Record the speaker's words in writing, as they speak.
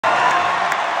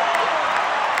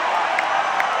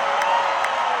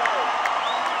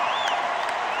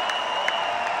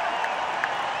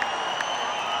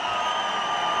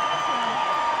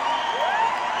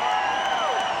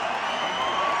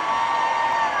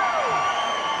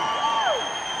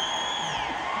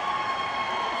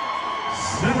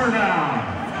her down.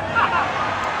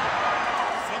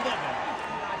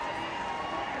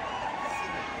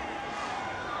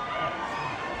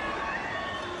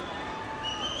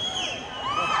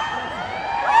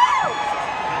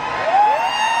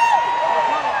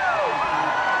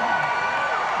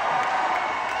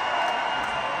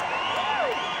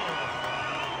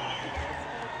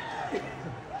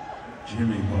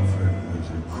 Jimmy Buffett was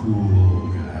a cool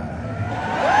guy.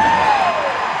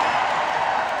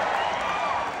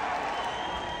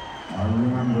 I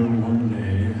remember one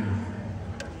day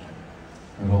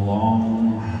at a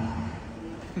long,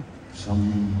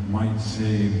 some might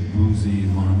say boozy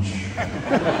lunch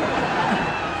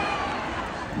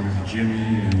with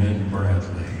Jimmy and Ed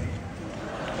Bradley.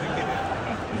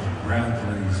 It was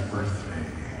Bradley's birthday.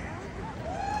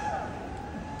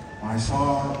 I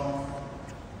saw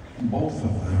both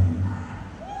of them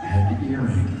had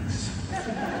earrings.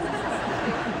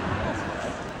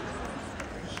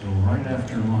 So right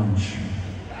after lunch,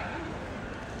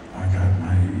 I got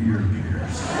my ear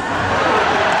pierced.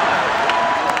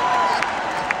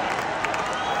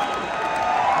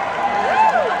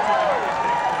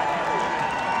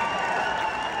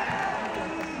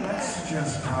 That's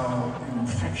just how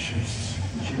infectious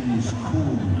Jimmy's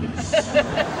coolness.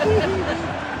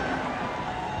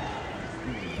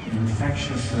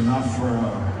 Infectious enough for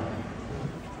a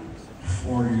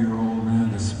 40-year-old man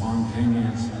to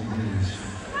spontaneously get his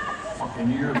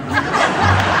fucking ear pierced.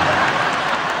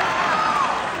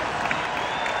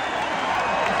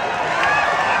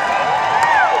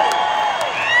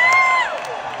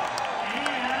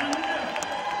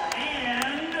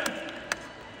 And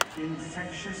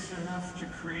infectious enough to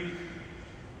create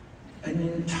an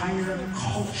entire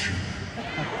culture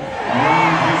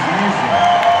around his music.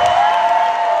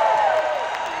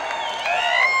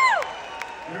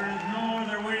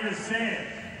 Say it.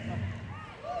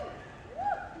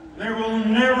 There will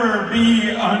never be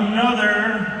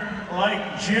another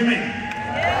like Jimmy.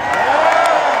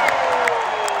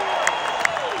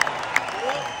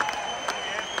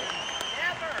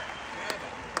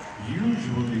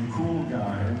 Usually cool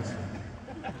guys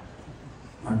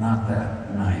are not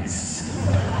that nice.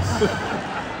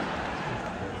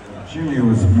 Jimmy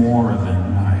was more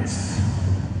than nice.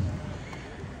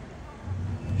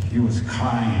 He was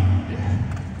kind.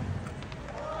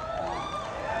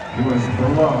 He was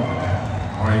beloved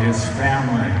by his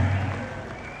family,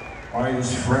 by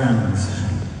his friends,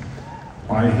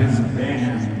 by his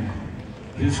band,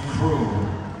 his crew,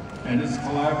 and his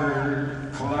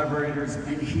collaborators,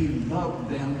 and he loved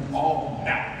them all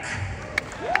back.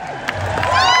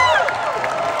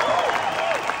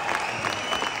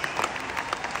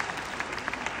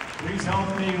 Please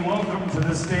help me welcome to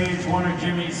the stage one of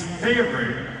Jimmy's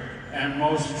favorite and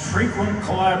most frequent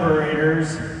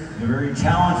collaborators, the very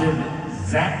talented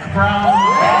Zac Brown.